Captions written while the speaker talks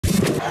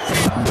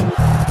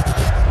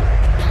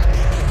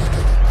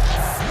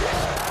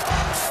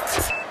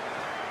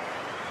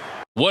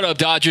What up,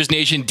 Dodgers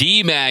Nation?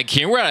 D-Mac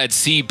here. We're at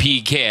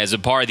CPK as a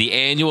part of the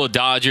annual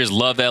Dodgers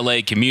Love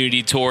LA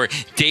Community Tour.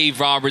 Dave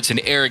Roberts and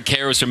Eric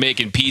Karros are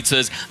making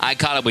pizzas. I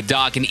caught up with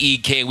Doc and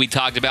EK. We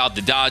talked about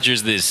the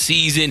Dodgers this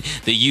season,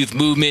 the youth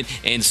movement,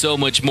 and so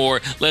much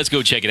more. Let's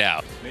go check it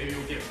out. Maybe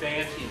we'll get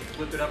fancy and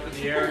flip it up in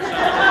the air or something.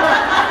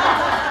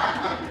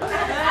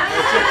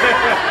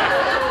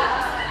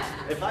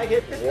 If I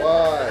hit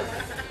 1,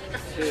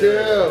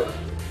 2,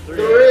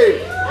 3.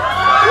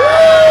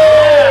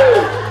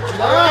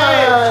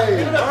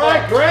 Nice! All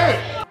right, great.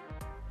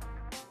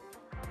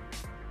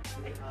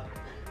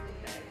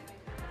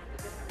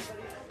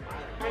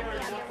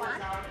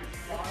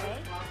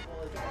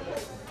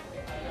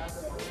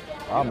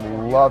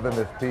 I'm loving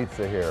this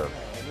pizza here.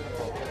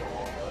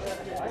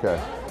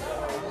 Okay.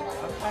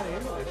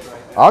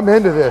 I'm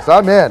into this.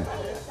 I'm in.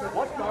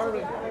 What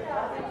garlic?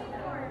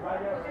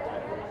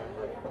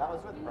 That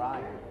was with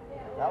Brian.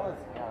 That was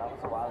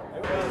a while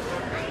ago.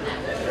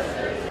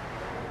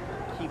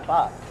 Keep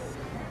up.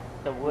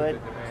 The wood,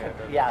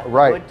 yeah,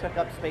 right. Wood took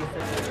up spaces.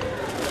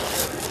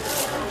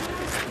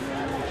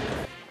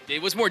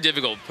 Dave, what's more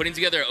difficult, putting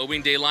together an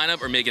opening day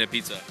lineup or making a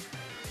pizza?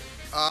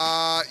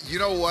 You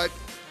know what?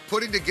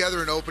 Putting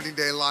together an opening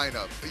day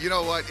lineup. You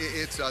know what?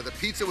 It's the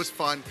pizza was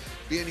fun.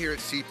 Being here at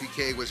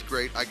CPK was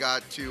great. I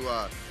got to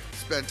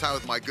spend time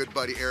with my good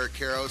buddy Eric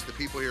Karros. The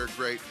people here are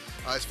great.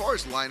 As far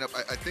as lineup,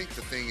 I think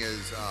the thing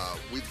is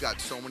we've got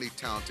so many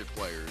talented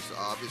players.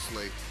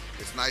 Obviously,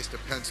 it's nice to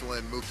pencil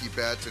in Mookie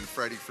Betts and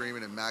Freddie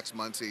Freeman and Max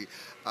Muncy,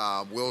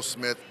 Will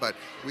Smith, but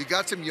we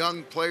got some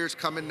young players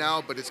coming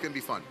now, but it's going to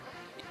be fun.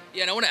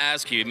 Yeah, and I want to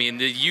ask you, I mean,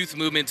 the youth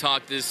movement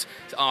talk this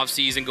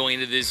offseason going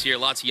into this year,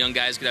 lots of young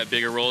guys could have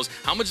bigger roles.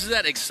 How much does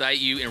that excite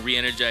you and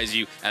re-energize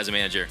you as a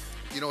manager?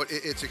 You know,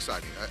 it's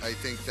exciting. I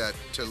think that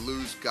to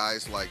lose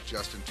guys like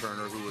Justin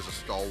Turner, who was a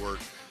stalwart,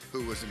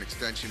 who was an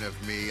extension of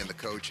me and the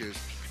coaches,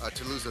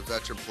 to lose a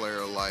veteran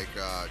player like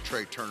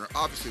Trey Turner,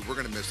 obviously we're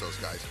going to miss those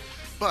guys.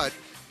 But,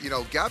 you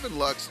know, Gavin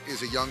Lux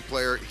is a young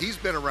player. He's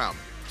been around.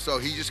 So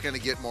he's just going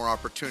to get more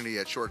opportunity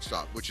at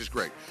shortstop, which is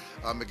great.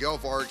 Miguel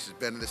Vargas has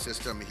been in the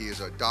system. He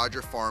is a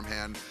Dodger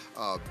farmhand.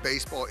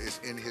 Baseball is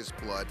in his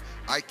blood.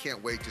 I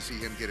can't wait to see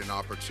him get an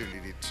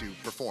opportunity to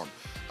perform.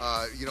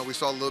 You know, we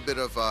saw a little bit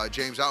of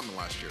James Outman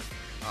last year.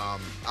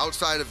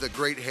 Outside of the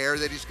great hair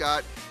that he's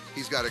got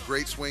a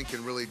great swing,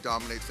 can really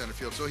dominate center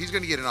field. So he's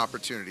going to get an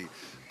opportunity.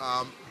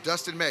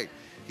 Dustin May,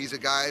 he's a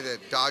guy that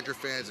Dodger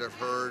fans have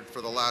heard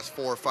for the last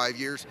 4 or 5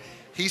 years.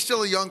 He's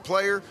still a young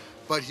player,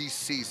 but he's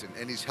seasoned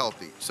and he's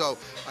healthy. So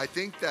I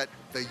think that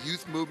the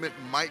youth movement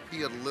might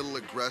be a little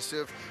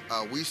aggressive.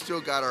 We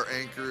still got our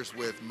anchors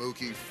with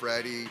Mookie,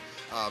 Freddie,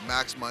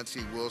 Max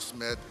Muncy, Will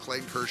Smith,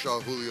 Clayton Kershaw,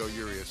 Julio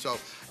Urias. So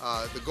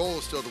the goal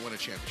is still to win a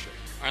championship.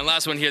 All right,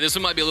 last one here. This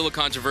one might be a little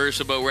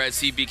controversial, but we're at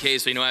CPK,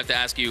 so you know I have to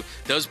ask you,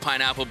 does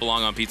pineapple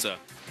belong on pizza?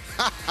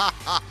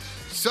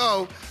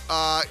 So,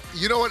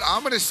 you know what?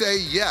 I'm going to say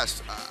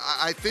yes.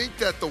 I think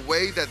that the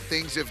way that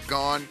things have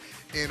gone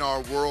in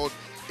our world,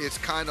 it's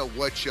kind of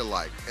what you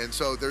like. And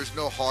so there's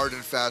no hard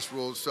and fast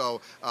rules. So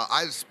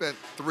I spent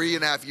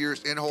 3.5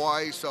 years in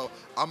Hawaii, so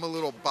I'm a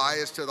little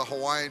biased to the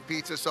Hawaiian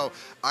pizza. So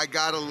I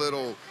got a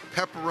little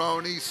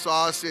pepperoni,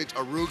 sausage,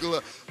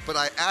 arugula, but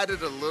I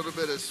added a little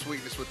bit of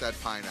sweetness with that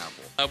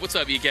pineapple. What's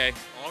up, EK?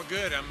 All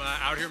good. I'm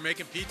out here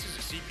making pizzas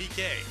at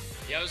CPK.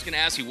 Yeah, I was going to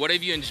ask you, what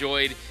have you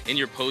enjoyed in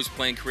your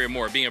post-playing career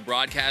more, being a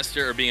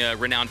broadcaster or being a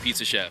renowned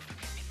pizza chef?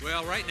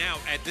 Well, right now,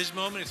 at this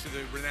moment, it's the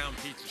renowned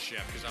pizza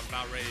chef because I'm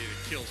about ready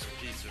to kill some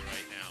pizza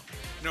right now.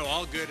 No,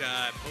 all good.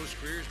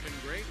 Post-career has been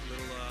great. A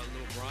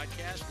little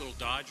broadcast, little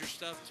Dodger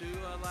stuff too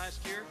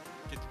last year.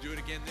 Get to do it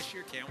again this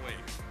year. Can't wait.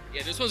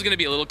 Yeah, this one's going to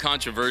be a little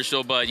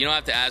controversial, but you don't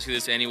have to ask you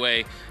this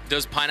anyway.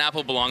 Does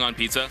pineapple belong on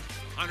pizza?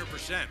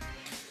 100%.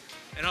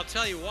 And I'll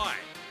tell you why.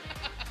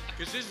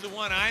 Because this is the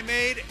one I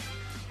made,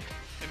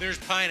 and there's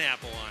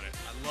pineapple on it.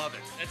 I love it.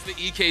 That's the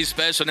EK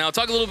special. Now,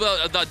 talk a little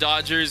bit about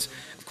Dodgers.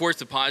 Of course,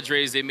 the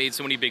Padres, they made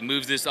so many big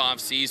moves this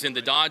offseason.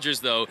 The Dodgers,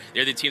 though,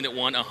 they're the team that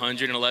won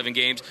 111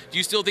 games. Do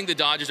you still think the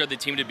Dodgers are the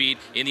team to beat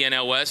in the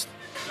NL West?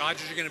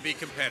 Dodgers are going to be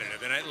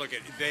competitive, and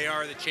they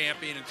are the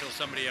champion until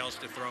somebody else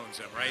dethrones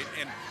them, right?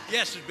 And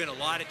yes, there's been a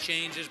lot of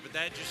changes, but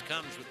that just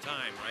comes with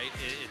time, right?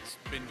 It's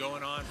been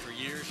going on for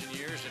years and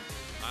years, and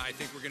I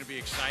think we're going to be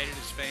excited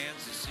as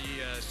fans to see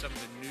some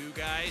of the new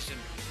guys, and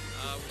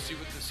we'll see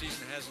what the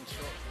season has in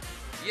store.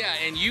 Yeah,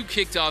 and you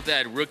kicked off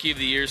that Rookie of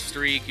the Year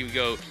streak. You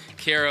go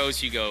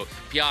Karros, you go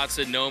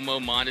Piazza, Nomo,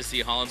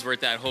 Mondesi,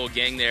 Hollinsworth, that whole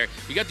gang there.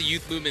 You got the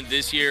youth movement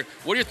this year.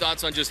 What are your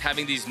thoughts on just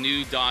having these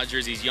new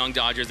Dodgers, these young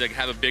Dodgers that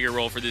have a bigger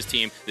role for this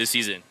team this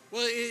season?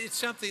 Well, it's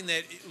something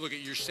that, look,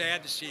 you're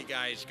sad to see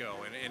guys go,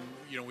 and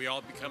you know, we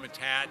all become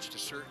attached to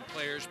certain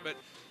players, but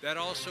that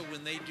also,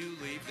 when they do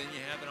leave, then you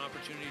have an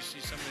opportunity to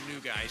see some of the new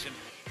guys, and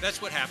that's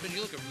what happened.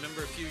 You look,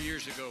 remember a few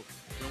years ago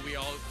when we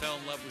all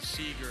fell in love with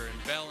Seager and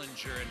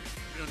Bellinger, and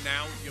you know,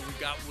 now we've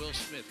got Will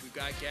Smith, we've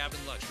got Gavin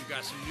Lux, we've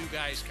got some new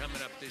guys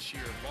coming up this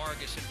year,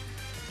 Vargas, and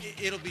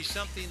it'll be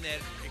something that,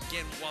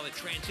 again, while the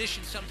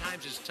transition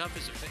sometimes is tough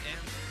as a fan,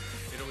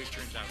 it always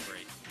turns out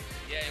great.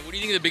 Yeah, and what do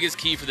you think the biggest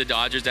key for the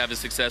Dodgers to have a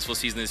successful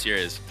season this year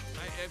is?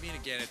 I mean,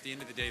 again, at the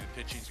end of the day,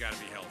 the pitching's got to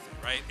be healthy,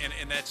 right?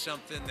 And that's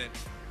something that,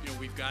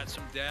 we've got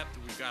some depth.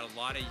 We've got a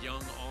lot of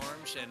young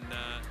arms, and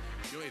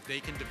if they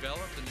can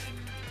develop and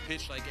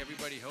pitch like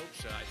everybody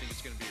hopes, I think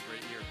it's going to be a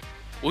great year.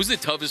 What was the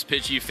toughest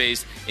pitch you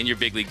faced in your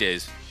big league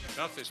days?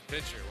 Toughest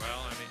pitcher?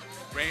 Well, I mean,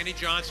 Randy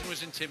Johnson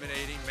was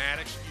intimidating.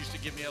 Maddox used to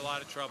give me a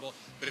lot of trouble.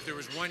 But if there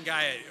was one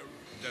guy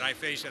that I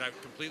faced that I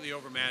completely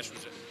overmatched,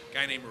 was a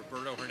guy named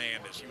Roberto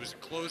Hernandez. He was a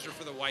closer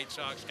for the White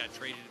Sox, got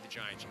traded to the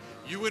Giants.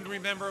 You wouldn't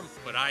remember him,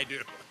 but I do.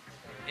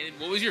 And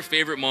what was your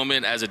favorite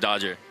moment as a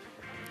Dodger?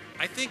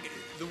 I think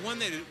the one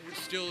that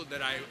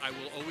I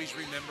will always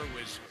remember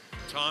was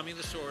Tommy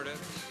Lasorda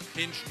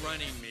pinch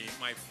running me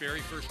my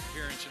very first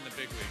appearance in the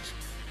big leagues.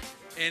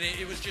 And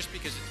it was just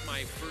because it's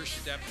my first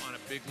step on a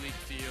big league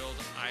field.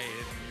 I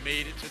had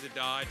made it to the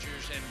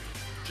Dodgers, and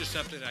just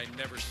something I'd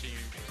never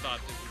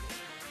thought that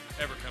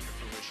would ever come to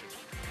fruition.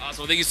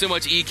 Awesome. Well, thank you so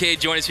much, EK.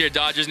 Join us here at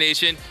Dodgers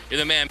Nation. You're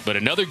the man. But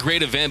another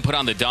great event put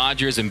on the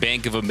Dodgers and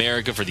Bank of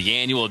America for the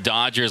annual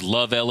Dodgers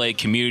Love LA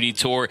Community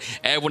Tour.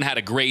 Everyone had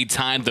a great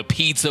time. The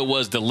pizza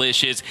was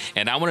delicious.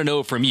 And I want to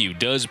know from you,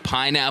 does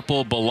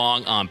pineapple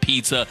belong on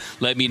pizza?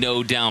 Let me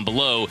know down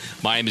below.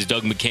 My name is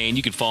Doug McCain.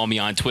 You can follow me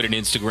on Twitter and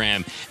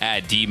Instagram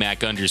at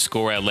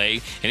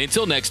DMac_LA. And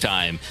until next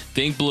time,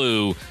 think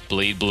blue,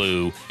 bleed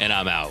blue, and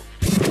I'm out.